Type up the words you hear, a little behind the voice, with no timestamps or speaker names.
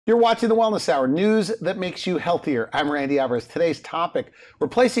You're watching the Wellness Hour, news that makes you healthier. I'm Randy Alvarez. Today's topic,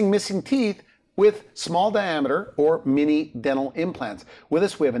 replacing missing teeth with small diameter or mini dental implants. With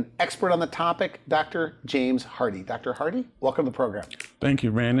us, we have an expert on the topic, Dr. James Hardy. Dr. Hardy, welcome to the program. Thank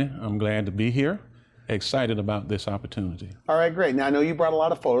you, Randy. I'm glad to be here. Excited about this opportunity. All right, great. Now, I know you brought a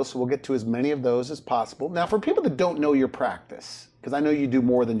lot of photos, so we'll get to as many of those as possible. Now, for people that don't know your practice, because I know you do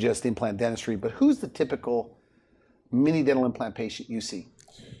more than just implant dentistry, but who's the typical mini dental implant patient you see?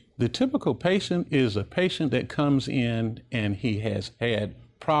 The typical patient is a patient that comes in and he has had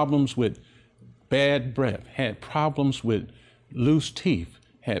problems with bad breath, had problems with loose teeth,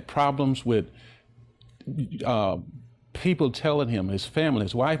 had problems with people telling him, his family,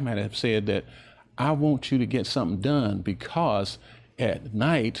 his wife might have said that, I want you to get something done because at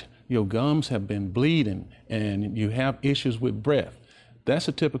night your gums have been bleeding and you have issues with breath. That's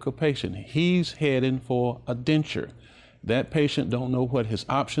a typical patient. He's heading for a denture. That patient don't know what his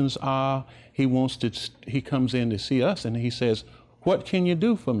options are. He comes in to see us and he says, what can you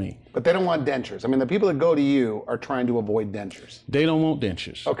do for me? But they don't want dentures. I mean, the people that go to you are trying to avoid dentures. They don't want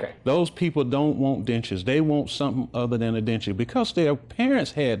dentures. Okay. Those people don't want dentures. They want something other than a denture because their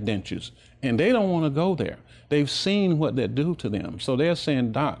parents had dentures and they don't want to go there. They've seen what they do to them. So they're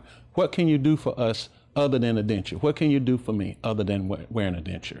saying, Doc, what can you do for us other than a denture? What can you do for me other than wearing a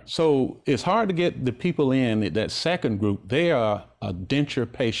denture? So it's hard to get the people in that second group. They are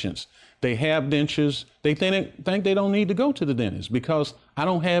denture patients. They have dentures. They think they don't need to go to the dentist because I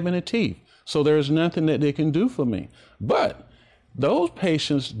don't have any teeth. So there's nothing that they can do for me. But those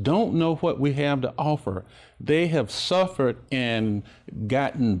patients don't know what we have to offer. They have suffered and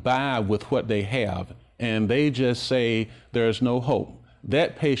gotten by with what they have, and they just say there's no hope.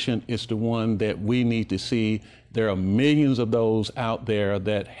 That patient is the one that we need to see. There are millions of those out there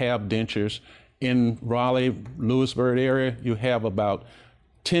that have dentures. In Raleigh, Louisburg area, you have about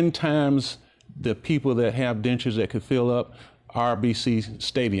 10 times the people that have dentures that could fill up RBC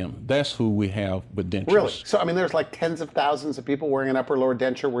Stadium. That's who we have with dentures. Really? So, I mean, there's like tens of thousands of people wearing an upper lower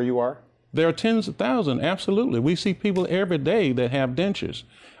denture where you are? There are tens of thousands, absolutely. We see people every day that have dentures.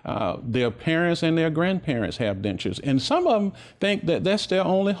 Their parents and their grandparents have dentures. And some of them think that that's their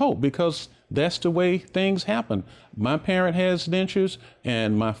only hope because that's the way things happen. My parent has dentures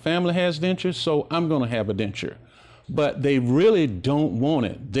and my family has dentures, so I'm going to have a denture. But they really don't want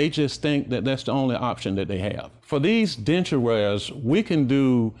it. They just think that that's the only option that they have. For these denture wearers, we can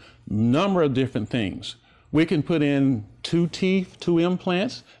do a number of different things. We can put in two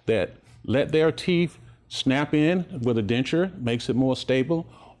implants that let their teeth snap in with a denture, makes it more stable,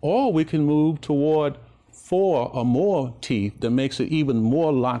 or we can move toward 4 or more teeth that makes it even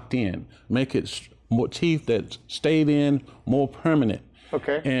more locked in, make it more teeth that stayed in, more permanent.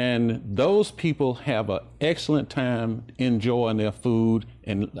 Okay. And those people have an excellent time enjoying their food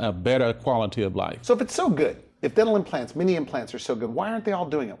and a better quality of life. So if it's so good, if dental implants, mini implants are so good, why aren't they all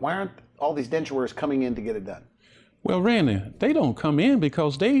doing it? Why aren't all these denture wearers coming in to get it done? Well, Randy, they don't come in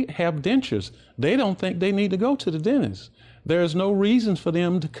because they have dentures. They don't think they need to go to the dentist. There's no reason for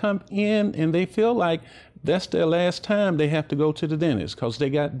them to come in and they feel like that's their last time they have to go to the dentist because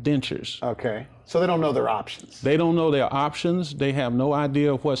they got dentures. Okay. So they don't know their options. They don't know their options. They have no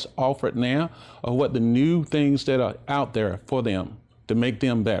idea of what's offered now or what the new things that are out there for them to make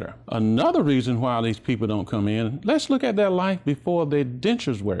them better. Another reason why these people don't come in, let's look at their life before they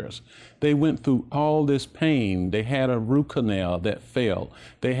dentures wearers. They went through all this pain. They had a root canal that failed.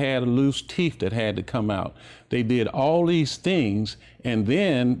 They had loose teeth that had to come out. They did all these things and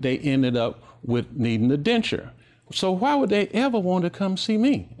then they ended up with needing a denture. So why would they ever want to come see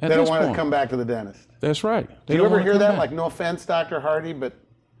me at this point? They don't want to come back to the dentist. That's right. Do you ever hear that? Like, no offense, Dr. Hardy, but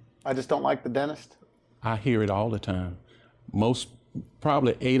I just don't like the dentist? I hear it all the time.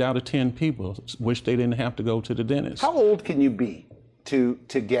 Probably 8 out of 10 people wish they didn't have to go to the dentist. How old can you be to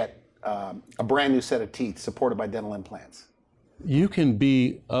get a brand new set of teeth supported by dental implants? You can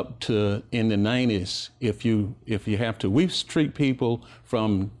be up to in the 90s if you have to. We treat people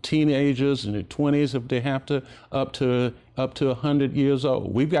from teenagers in their 20s if they have to, up to 100 years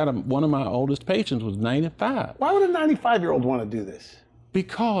old. We've got one of my oldest patients was 95. Why would a 95-year-old want to do this?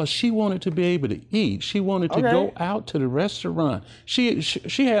 Because she wanted to be able to eat. She wanted to go out to the restaurant. She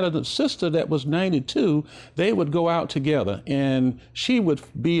had a sister that was 92. They would go out together, and she would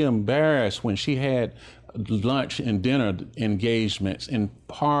be embarrassed when she had lunch and dinner engagements and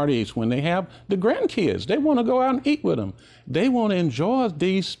parties when they have the grandkids. They want to go out and eat with them. They want to enjoy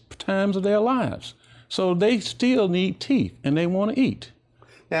these times of their lives. So they still need teeth, and they want to eat.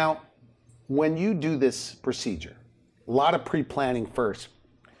 Now, when you do this procedure, a lot of pre-planning first.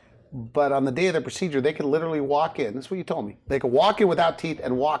 but on the day of the procedure, they could literally walk in. That's what you told me. They could walk in without teeth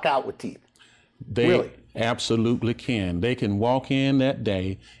and walk out with teeth. They Really? absolutely can. They can walk in that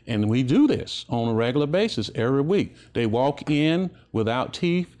day, and we do this on a regular basis every week. They walk in without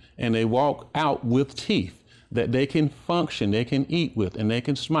teeth, and they walk out with teeth that they can function, they can eat with, and they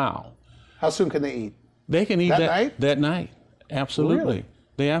can smile. How soon can they eat? They can eat that night. Absolutely. Really?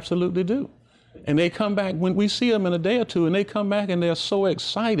 They absolutely do. And they come back, when we see them in a day or two, and they come back and they're so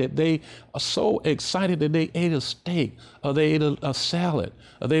excited. They are so excited that they ate a steak, or they ate a salad,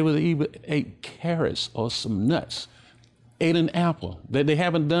 or they would even ate carrots or some nuts, ate an apple that they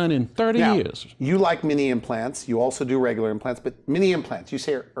haven't done in 30 years. You like mini implants. You also do regular implants, but mini implants, you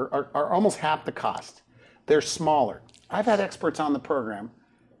say, are almost half the cost. They're smaller. I've had experts on the program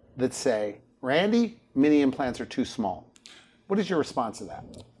that say, Randy, mini implants are too small. What is your response to that?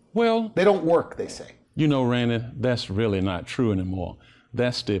 Well, They don't work, they say. you know, Randy, that's really not true anymore.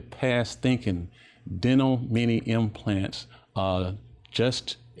 That's the past thinking. Dental mini implants are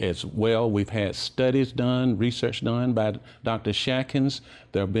just as well. We've had studies done, research done by Dr. Shackins.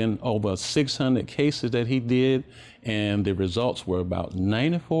 There have been over 600 cases that he did, and the results were about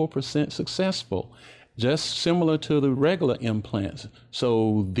 94% successful, just similar to the regular implants.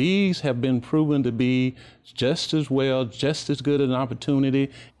 So these have been proven to be just as well, just as good an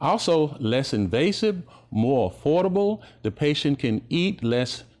opportunity. Also less invasive, more affordable. The patient can eat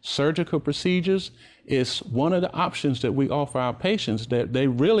less surgical procedures. It's one of the options that we offer our patients that they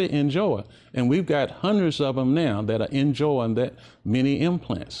really enjoy. And we've got hundreds of them now that are enjoying that mini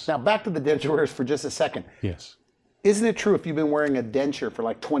implants. Now back to the dentures for just a second. Yes. Isn't it true if you've been wearing a denture for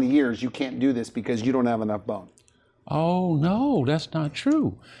like 20 years, you can't do this because you don't have enough bone? Oh, no, that's not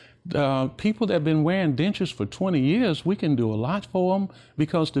true. People that have been wearing dentures for 20 years, we can do a lot for them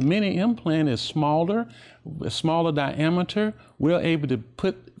because the mini implant is smaller, smaller diameter. We're able to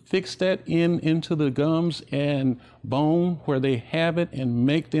fix that into the gums and bone where they have it and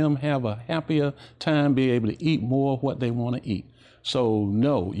make them have a happier time, be able to eat more of what they want to eat. So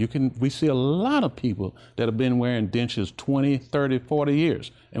no, we see a lot of people that have been wearing dentures 20, 30, 40 years,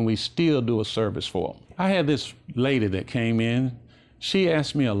 and we still do a service for them. I had this lady that came in. She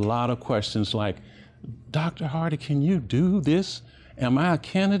asked me a lot of questions like, Dr. Hardy, can you do this? Am I a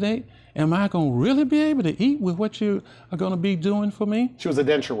candidate? Am I going to really be able to eat with what you are going to be doing for me? She was a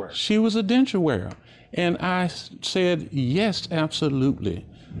denture wearer. She was a denture wearer. And I said, yes, absolutely.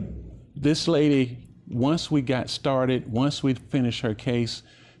 This lady, once we got started, once we finished her case,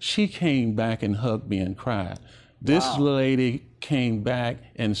 she came back and hugged me and cried. This lady came back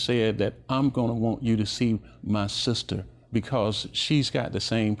and said that I'm going to want you to see my sister because she's got the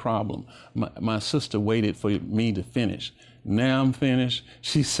same problem. My sister waited for me to finish. Now I'm finished.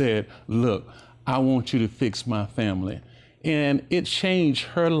 She said, look, I want you to fix my family. And it changed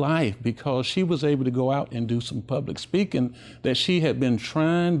her life because she was able to go out and do some public speaking that she had been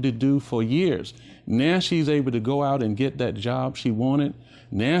trying to do for years. Now she's able to go out and get that job she wanted.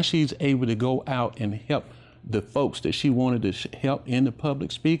 Now she's able to go out and help the folks that she wanted to help in the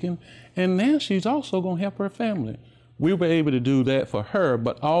public speaking. And now she's also going to help her family. We were able to do that for her,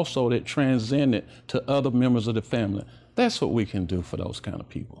 but also that transcended to other members of the family. That's what we can do for those kind of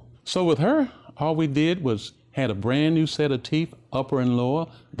people. So with her, all we did was had a brand new set of teeth, upper and lower.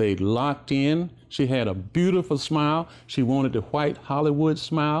 They locked in. She had a beautiful smile. She wanted the white Hollywood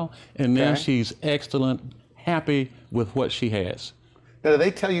smile. And now she's excellent, happy with what she has. Now, do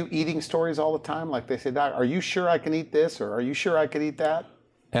they tell you eating stories all the time? Like they say, Doc, are you sure I can eat this? Or are you sure I can eat that?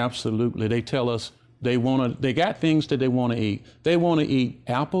 Absolutely. They tell us they got things that they want to eat. They want to eat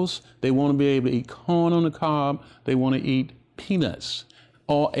apples. They want to be able to eat corn on the cob. They want to eat peanuts.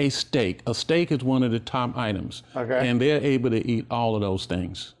 Or a steak. A steak is one of the top items. Okay. And they're able to eat all of those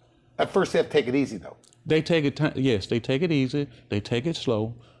things. At first, they have to take it easy, though. They take it, yes, they take it easy. They take it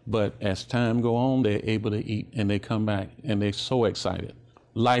slow. But as time go on, they're able to eat and they come back and they're so excited.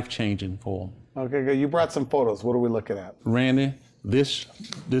 Life-changing for them. Okay, good. You brought some photos. What are we looking at? Randy, this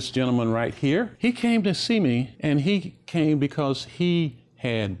gentleman right here, he came to see me and he came because he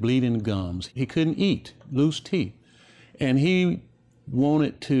had bleeding gums. He couldn't eat, loose teeth. And he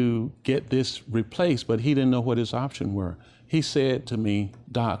wanted to get this replaced, but he didn't know what his options were. He said to me,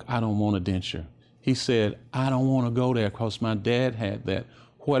 Doc, I don't want a denture. He said, I don't want to go there because my dad had that.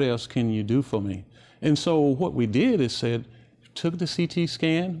 What else can you do for me? And so what we did is took the CT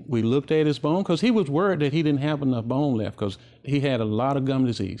scan, we looked at his bone, because he was worried that he didn't have enough bone left because he had a lot of gum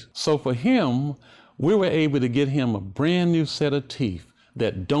disease. So for him, we were able to get him a brand new set of teeth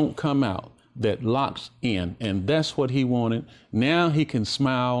that don't come out. that locks in, and that's what he wanted. Now he can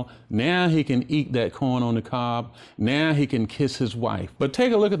smile. Now he can eat that corn on the cob. Now he can kiss his wife. But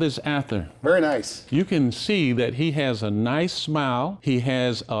take a look at this after. Very nice. You can see that he has a nice smile. He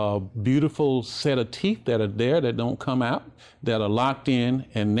has a beautiful set of teeth that are there that don't come out, that are locked in,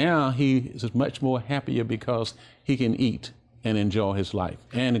 and now he is much more happier because he can eat and enjoy his life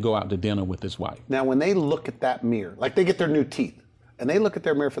and to go out to dinner with his wife. Now, when they look at that mirror, like they get their new teeth, and they look at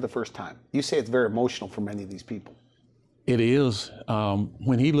their mirror for the first time, you say it's very emotional for many of these people. It is.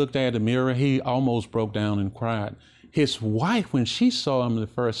 When he looked at the mirror, he almost broke down and cried. His wife, when she saw him the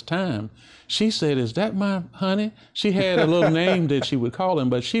first time, she said, "Is that my honey?" She had a little name that she would call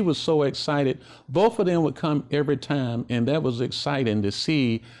him, but she was so excited. Both of them would come every time, and that was exciting to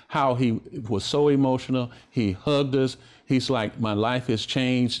see how he was so emotional. He hugged us. He's like, "My life has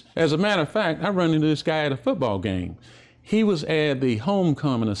changed." As a matter of fact, I run into this guy at a football game. He was at the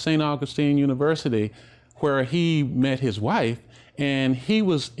homecoming of St. Augustine University where he met his wife, and he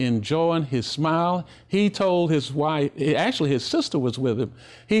was enjoying his smile. He told his wife, actually his sister was with him,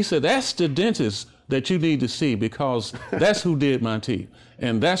 he said, "That's the dentist that you need to see because that's who did my teeth."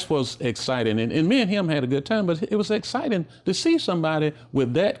 And that's what's exciting. And me and him had a good time, but it was exciting to see somebody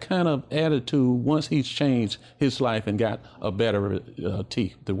with that kind of attitude once he's changed his life and got a better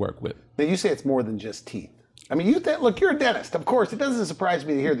teeth to work with. Now, you say it's more than just teeth. I mean, look, you're a dentist. Of course, it doesn't surprise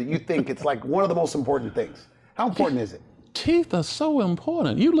me to hear that you think it's like one of the most important things. How important is it? Teeth are so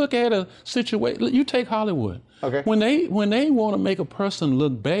important. You look at a situation, you take Hollywood. Okay. When they want to make a person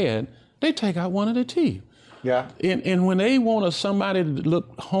look bad, they take out one of their teeth. Yeah. And when they want somebody to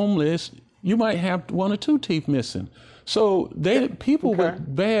look homeless, you might have one or two teeth missing. So people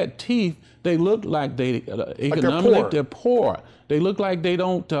with bad teeth, they look like economically they're poor. They look like they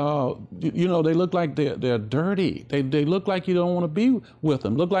don't, they look like they're dirty. They look like you don't want to be with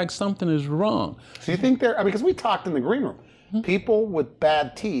them. Look like something is wrong. So you think because we talked in the green room, people with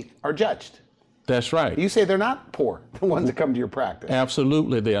bad teeth are judged. That's right. You say they're not poor, the ones that come to your practice.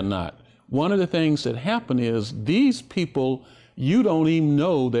 Absolutely, they are not. One of the things that happen is these people, you don't even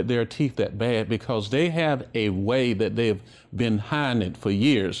know that their teeth that bad because they have a way that they've been hiding it for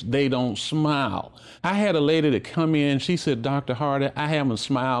years. They don't smile. I had a lady that come in, she said, "Dr. Hardy, I haven't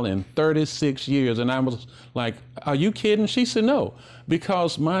smiled in 36 years. And I was like, "Are you kidding?" She said, "No,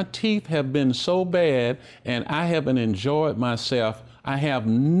 because my teeth have been so bad and I haven't enjoyed myself. I have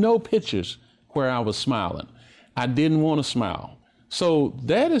no pictures where I was smiling. I didn't want to smile." So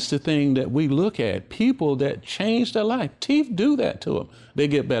that is the thing that we look at. People that change their life. Teeth do that to them. They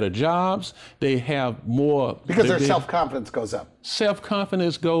get better jobs. They have more. Because their self-confidence goes up.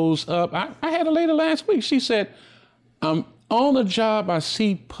 Self-confidence goes up. I had a lady last week. She said, "I'm on the job. I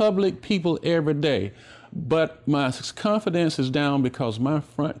see public people every day, but my confidence is down because my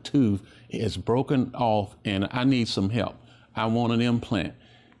front tooth is broken off and I need some help. I want an implant."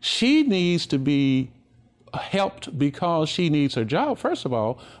 She needs to be helped because she needs her job, first of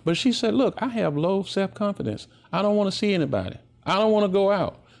all, but she said, "Look, I have low self-confidence. I don't want to see anybody. I don't want to go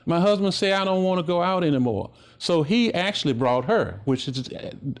out. My husband said I don't want to go out anymore." So he actually brought her, which is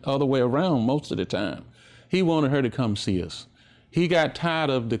the other way around most of the time. He wanted her to come see us. He got tired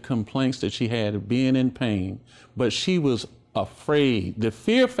of the complaints that she had of being in pain, but she was afraid. The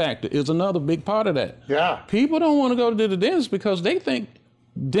fear factor is another big part of that. Yeah. People don't want to go to the dentist because they think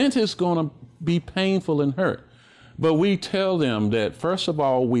dentist's going to be painful and hurt. But we tell them that, first of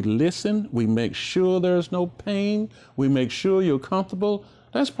all, we listen, we make sure there's no pain, we make sure you're comfortable.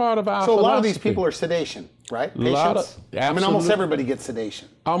 That's part of our philosophy. So a lot of these people are sedation, right? Patients? I mean, almost everybody gets sedation.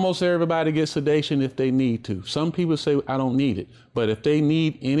 Almost everybody gets sedation if they need to. Some people say, "I don't need it." But if they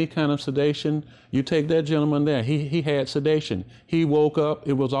need any kind of sedation, you take that gentleman there. He had sedation. He woke up,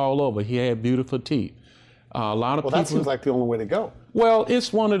 it was all over. He had beautiful teeth. A lot of people. Well, that seems like the only way to go. Well,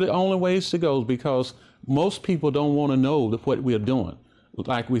 it's one of the only ways to go because most people don't want to know what we're doing.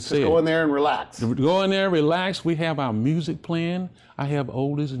 Like we said, just go in there and relax. Go in there, relax. We have our music playing. I have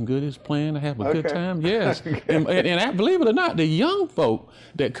oldies and goodies playing. I have a good time. Yes. And I, believe it or not, the young folk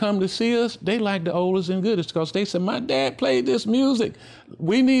that come to see us, they like the oldies and goodies because they said, "My dad played this music.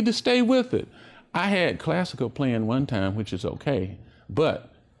 We need to stay with it." I had classical playing one time, which is okay, but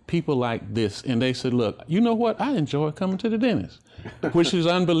people like this, and they said, "Look, you know what? I enjoy coming to the dentist," which is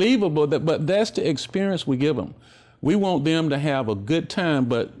unbelievable. But that's the experience we give them. We want them to have a good time,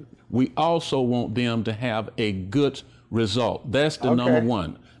 but we also want them to have a good result. That's the number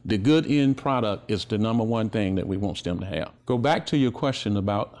one. The good end product is the number one thing that we want them to have. Go back to your question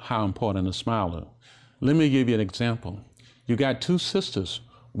about how important a smile is. Let me give you an example. You got two sisters,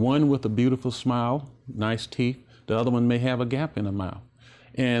 one with a beautiful smile, nice teeth. The other one may have a gap in her mouth.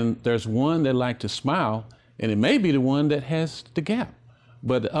 And there's one that like to smile, and it may be the one that has the gap,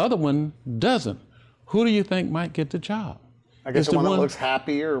 but the other one doesn't. Who do you think might get the job? I guess the one that looks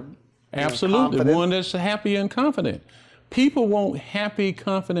happy or absolutely, confident. one that's happy and confident. People want happy,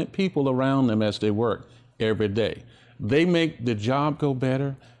 confident people around them as they work every day. They make the job go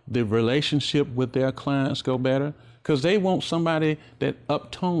better, the relationship with their clients go better, because they want somebody that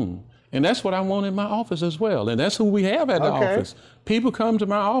uptone. And that's what I want in my office as well. And that's who we have at the office. People come to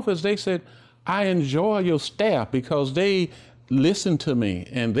my office, they said, I enjoy your staff because they listen to me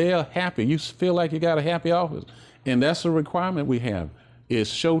and they're happy. You feel like you got a happy office. And that's a requirement we have.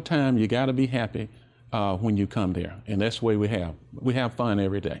 It's showtime, you gotta be happy when you come there. And that's the way we have. We have fun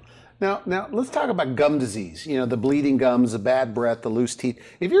every day. Now let's talk about gum disease. You know, the bleeding gums, the bad breath, the loose teeth.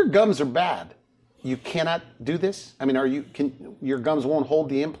 If your gums are bad, you cannot do this? I mean, your gums won't hold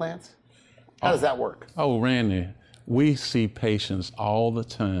the implants? How does that work? Oh, Randy, we see patients all the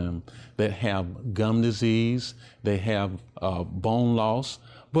time that have gum disease, they have bone loss,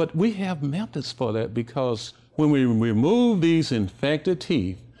 but we have methods for that because when we remove these infected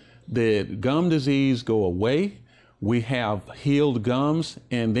teeth, the gum disease go away, we have healed gums,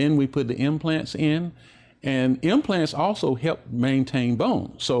 and then we put the implants in, and implants also help maintain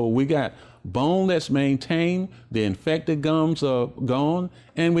bone. So we got bone that's maintained, the infected gums are gone,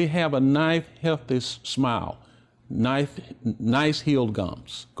 and we have a nice, healthy smile. Nice healed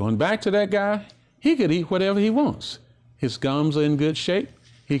gums. Going back to that guy, he could eat whatever he wants. His gums are in good shape.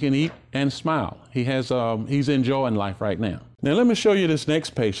 He can eat and smile. He's enjoying life right now. Now let me show you this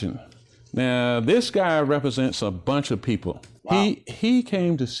next patient. Now this guy represents a bunch of people. Wow. He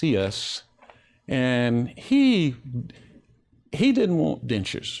came to see us, and he didn't want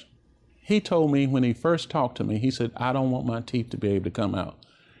dentures. He told me when he first talked to me, he said, I don't want my teeth to be able to come out.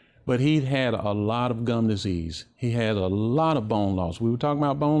 But he'd had a lot of gum disease. He had a lot of bone loss. We were talking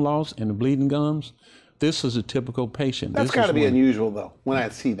about bone loss and the bleeding gums. This is a typical patient. That's got to be unusual, though, when I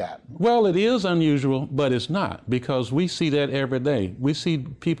see that. Well, it is unusual, but it's not, because we see that every day. We see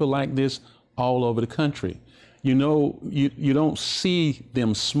people like this all over the country. You know, you don't see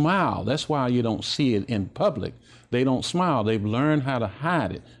them smile. That's why you don't see it in public. They don't smile. They've learned how to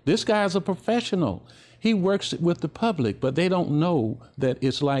hide it. This guy's a professional. He works with the public, but they don't know that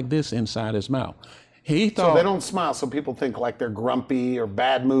it's like this inside his mouth. So they don't smile, so people think like they're grumpy or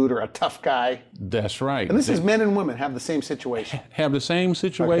bad mood or a tough guy. That's right. And this is men and women have the same situation. Have the same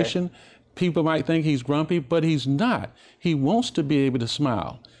situation. Okay. People might think he's grumpy, but he's not. He wants to be able to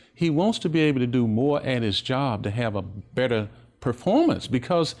smile. He wants to be able to do more at his job to have a better performance,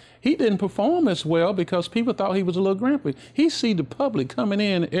 because he didn't perform as well because people thought he was a little grumpy. He see the public coming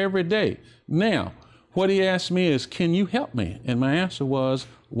in every day. Now, what he asked me is, can you help me? And my answer was,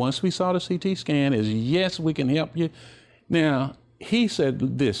 once we saw the CT scan, is yes, we can help you. Now, he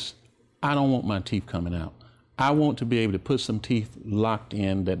said this, I don't want my teeth coming out. I want to be able to put some teeth locked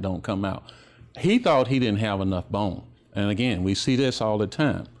in that don't come out. He thought he didn't have enough bone. And again, we see this all the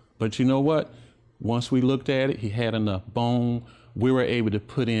time. But you know what? Once we looked at it, he had enough bone. We were able to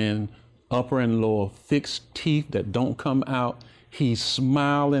put in upper and lower fixed teeth that don't come out. He's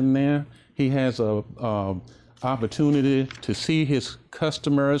smiling there. He has a opportunity to see his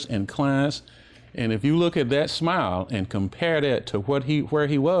customers and clients. And if you look at that smile and compare that to where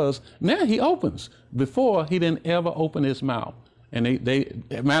he was, now he opens. Before, he didn't ever open his mouth. And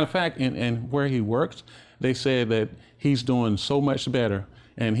matter of fact, in where he works, they said that he's doing so much better.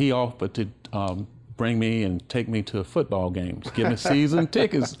 And he offered to bring me and take me to football games, give me season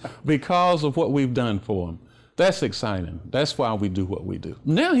tickets because of what we've done for him. That's exciting. That's why we do what we do.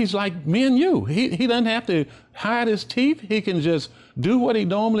 Now he's like me and you. He doesn't have to hide his teeth. He can just do what he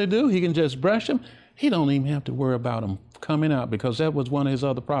normally do. He can just brush them. He don't even have to worry about them coming out, because that was one of his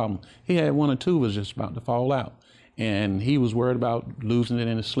other problems. He had one or two was just about to fall out, and he was worried about losing it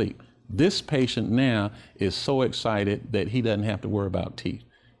in his sleep. This patient now is so excited that he doesn't have to worry about teeth.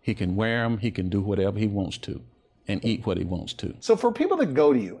 He can wear them. He can do whatever he wants to and eat what he wants to. So for people that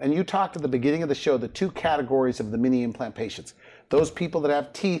go to you, and you talked at the beginning of the show, the two categories of the mini implant patients, those people that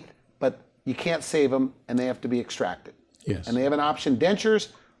have teeth, but you can't save them and they have to be extracted. Yes. And they have an option, dentures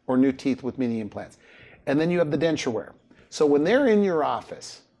or new teeth with mini implants. And then you have the denture wear. So when they're in your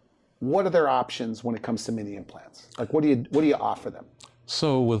office, what are their options when it comes to mini implants? Like what do you offer them?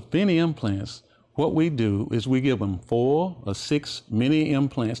 So with mini implants, what we do is we give them 4 or 6 mini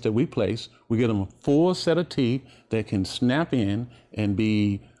implants that we place. We give them a full set of teeth that can snap in and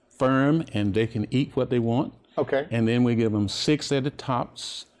be firm, and they can eat what they want. Okay. And then we give them 6 at the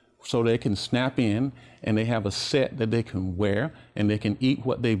tops so they can snap in, and they have a set that they can wear, and they can eat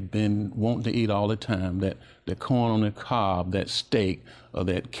what they've been wanting to eat all the time, that the corn on the cob, that steak, or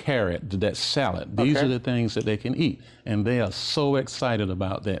that carrot, that salad. These are the things that they can eat, and they are so excited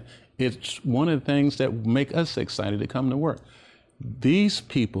about that. It's one of the things that make us excited to come to work. These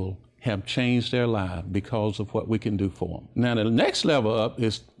people have changed their lives because of what we can do for them. Now, the next level up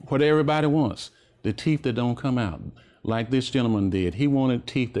is what everybody wants, the teeth that don't come out. Like this gentleman did. He wanted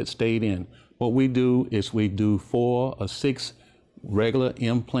teeth that stayed in. What we do is we do 4 or 6 regular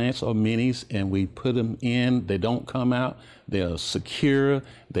implants or minis, and we put them in. They don't come out. They're secure.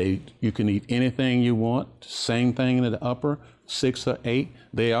 You can eat anything you want. Same thing in the upper, 6 or 8.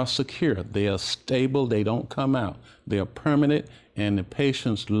 They are secure. They are stable. They don't come out. They are permanent, and the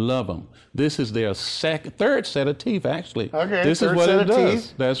patients love them. This is their third set of teeth, actually. Okay, this is what it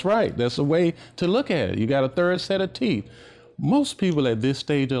does. That's right. That's a way to look at it. You got a third set of teeth. Most people at this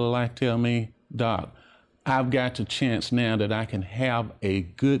stage of their life tell me, Doc, I've got the chance now that I can have a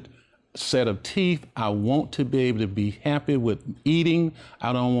good set of teeth. I want to be able to be happy with eating.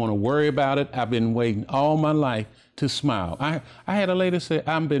 I don't want to worry about it. I've been waiting all my life to smile. I had a lady say,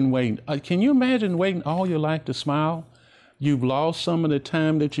 I've been waiting. Can you imagine waiting all your life to smile? You've lost some of the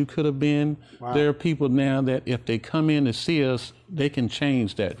time that you could have been. Wow. There are people now that if they come in to see us, they can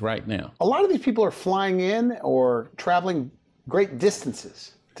change that right now. A lot of these people are flying in or traveling great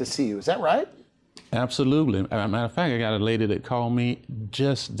distances to see you. Is that right? Absolutely. As a matter of fact, I got a lady that called me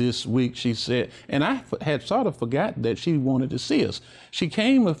just this week. She said, and I had sort of forgotten that she wanted to see us. She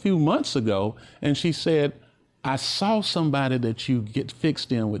came a few months ago and she said, I saw somebody that you get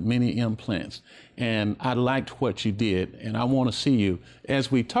fixed in with many implants, and I liked what you did, and I want to see you.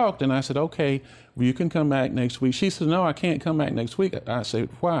 As we talked, and I said, okay, well, you can come back next week. She said, no, I can't come back next week. I said,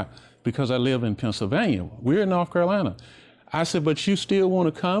 why? Because I live in Pennsylvania. We're in North Carolina. I said, but you still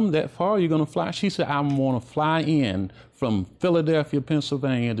want to come that far? You're going to fly? She said, I want to fly in from Philadelphia,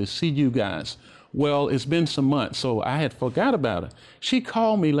 Pennsylvania to see you guys. Well, it's been some months, so I had forgot about it. She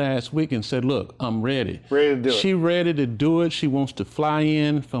called me last week and said, look, I'm ready. Ready to do it. She's ready to do it. She wants to fly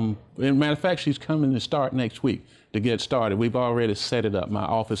in from, as a matter of fact, she's coming to start next week to get started. We've already set it up. My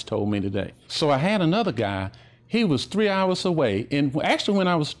office told me today. So I had another guy. He was 3 hours away. And actually,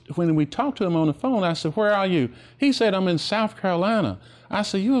 when we talked to him on the phone, I said, where are you? He said, I'm in South Carolina. I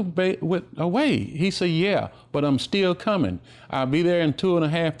said, you're away. He said, yeah, but I'm still coming. I'll be there in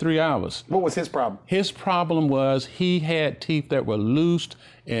 2.5, 3 hours. What was his problem? His problem was he had teeth that were loosed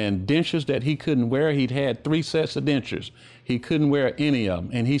and dentures that he couldn't wear. He'd had 3 sets of dentures. He couldn't wear any of them.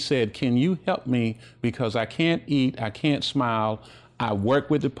 And he said, can you help me because I can't eat, I can't smile, I work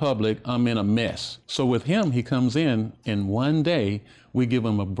with the public, I'm in a mess. So with him, he comes in one day, we give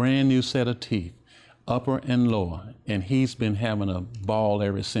him a brand new set of teeth, upper and lower, and he's been having a ball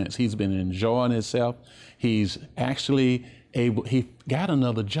ever since. He's been enjoying himself. He's actually he got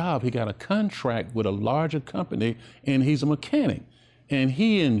another job. He got a contract with a larger company, and he's a mechanic. And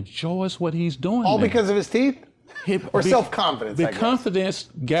he enjoys what he's doing. All now. Because of his teeth? Or self-confidence, The confidence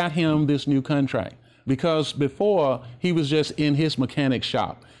got him this new contract. Because before, he was just in his mechanic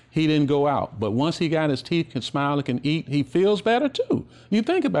shop. He didn't go out. But once he got his teeth, can smile, and can eat, he feels better too. You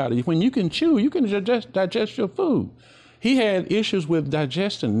think about it. When you can chew, you can digest your food. He had issues with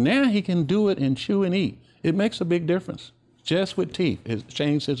digestion. Now he can do it and chew and eat. It makes a big difference. Just with teeth, it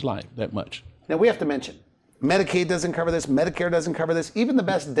changed his life that much. Now we have to mention, Medicaid doesn't cover this, Medicare doesn't cover this. Even the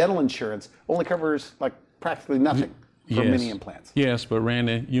best dental insurance only covers like practically nothing for mini implants. Yes, but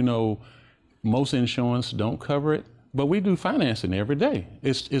Randy, you know, most insurance don't cover it, but we do financing every day.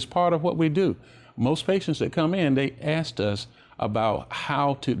 It's part of what we do. Most patients that come in, they asked us about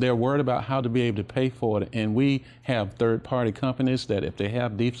they're worried about how to be able to pay for it, and we have third-party companies that if they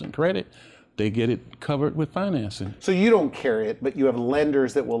have decent credit, they get it covered with financing. So you don't carry it, but you have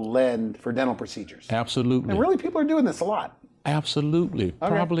lenders that will lend for dental procedures. Absolutely. And really, people are doing this a lot. Absolutely. Okay.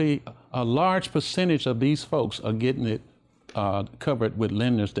 Probably a large percentage of these folks are getting it covered with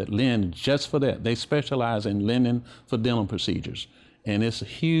lenders that lend just for that. They specialize in lending for dental procedures. And it's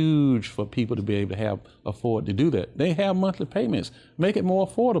huge for people to be able to afford to do that. They have monthly payments, make it more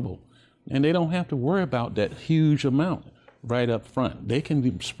affordable. And they don't have to worry about that huge amount right up front. They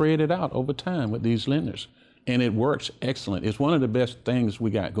can spread it out over time with these lenders. And it works excellent. It's one of the best things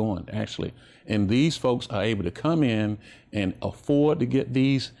we got going, actually. And these folks are able to come in and afford to get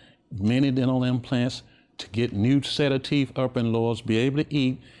these mini dental implants, to get new set of teeth, upper and lowers, be able to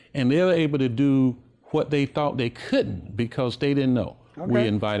eat, and they're able to do what they thought they couldn't because they didn't know. Okay. We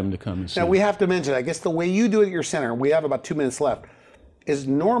invite them to come and see. Now we have to mention, I guess the way you do it at your center, and we have about 2 minutes left, is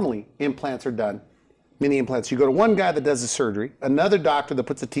normally implants are done Mini implants. You go to one guy that does the surgery, another doctor that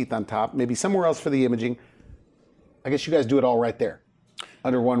puts the teeth on top, maybe somewhere else for the imaging. I guess you guys do it all right there,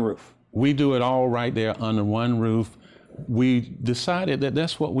 under one roof. We do it all right there under one roof. We decided that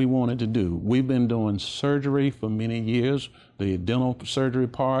that's what we wanted to do. We've been doing surgery for many years, the dental surgery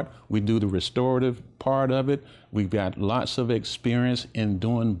part. We do the restorative part of it. We've got lots of experience in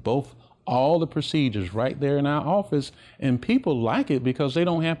doing both, all the procedures right there in our office, and people like it because they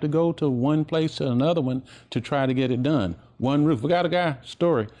don't have to go to one place to another one to try to get it done. One roof. We got a guy,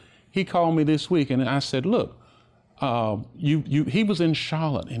 story. He called me this week and I said, look, he was in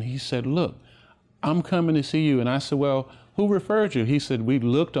Charlotte and he said, look, I'm coming to see you. And I said, well, who referred you? He said, we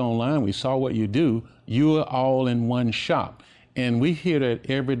looked online, we saw what you do. You are all in one shop. And we hear that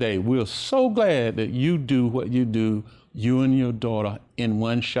every day. We're so glad that you do what you do, you and your daughter in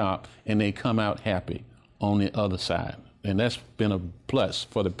one shop, and they come out happy on the other side. And that's been a plus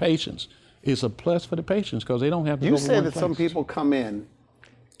for the patients. It's a plus for the patients because they don't have to go to one place. You say that some people come in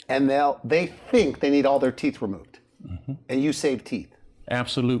and they think they need all their teeth removed, and you save teeth.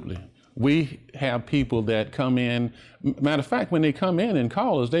 Absolutely. We have people that come in, matter of fact, when they come in and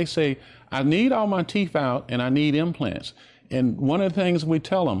call us, they say, I need all my teeth out and I need implants. And one of the things we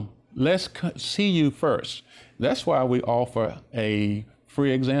tell them, let's see you first. That's why we offer a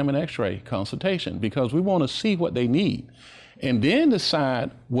free exam and x-ray consultation, because we want to see what they need and then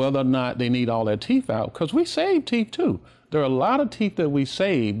decide whether or not they need all their teeth out, because we save teeth too. There are a lot of teeth that we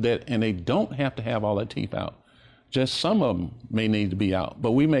save and they don't have to have all their teeth out. Just some of them may need to be out,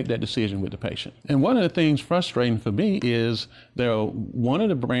 but we make that decision with the patient. And one of the things frustrating for me is there are one of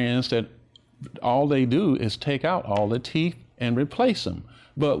the brands that all they do is take out all the teeth and replace them.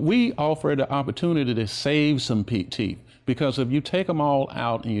 But we offer the opportunity to save some teeth, because if you take them all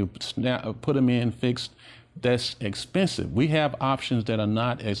out and you put them in fixed, that's expensive. We have options that are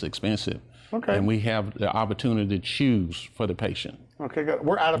not as expensive. Okay. And we have the opportunity to choose for the patient. Okay, good.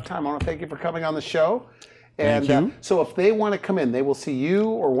 We're out of time. I want to thank you for coming on the show. And so if they want to come in, they will see you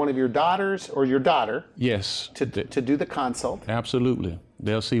or one of your daughters or your daughter. Yes. To do the consult. Absolutely.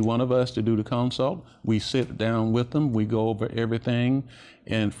 They'll see one of us to do the consult. We sit down with them. We go over everything,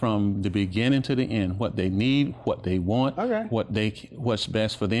 and from the beginning to the end, what they need, what they want, what's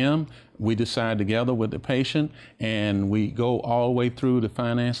best for them. We decide together with the patient, and we go all the way through the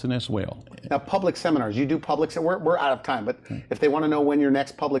financing as well. Now, public seminars. You do public. We're out of time, but if they want to know when your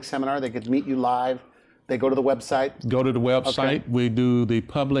next public seminar, they could meet you live. They go to the website? Go to the website. Okay. We do the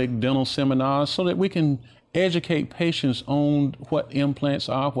public dental seminars so that we can educate patients on what implants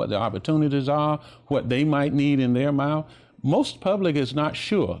are, what the opportunities are, what they might need in their mouth. Most public is not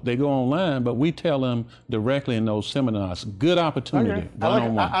sure. They go online, but we tell them directly in those seminars. Good opportunity.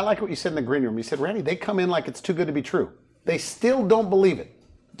 Okay. I like what you said in the green room. You said, Randy, they come in like it's too good to be true. They still don't believe it.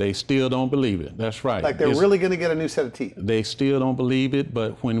 They still don't believe it. That's right. Like they're really going to get a new set of teeth. They still don't believe it,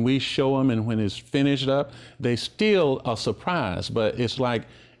 but when we show them and when it's finished up, they still are surprised. But it's like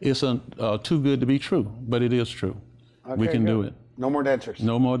it's too good to be true, but it is true. Okay, we can do it. No more dentures.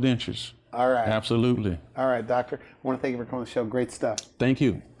 No more dentures. All right. Absolutely. All right, doctor. I want to thank you for coming on the show. Great stuff. Thank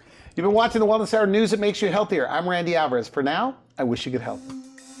you. You've been watching the Wellness Hour, news that makes you healthier. I'm Randy Alvarez. For now, I wish you good health.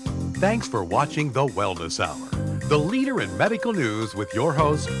 Thanks for watching the Wellness Hour, the leader in medical news with your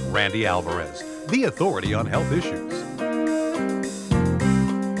host, Randy Alvarez, the authority on health issues.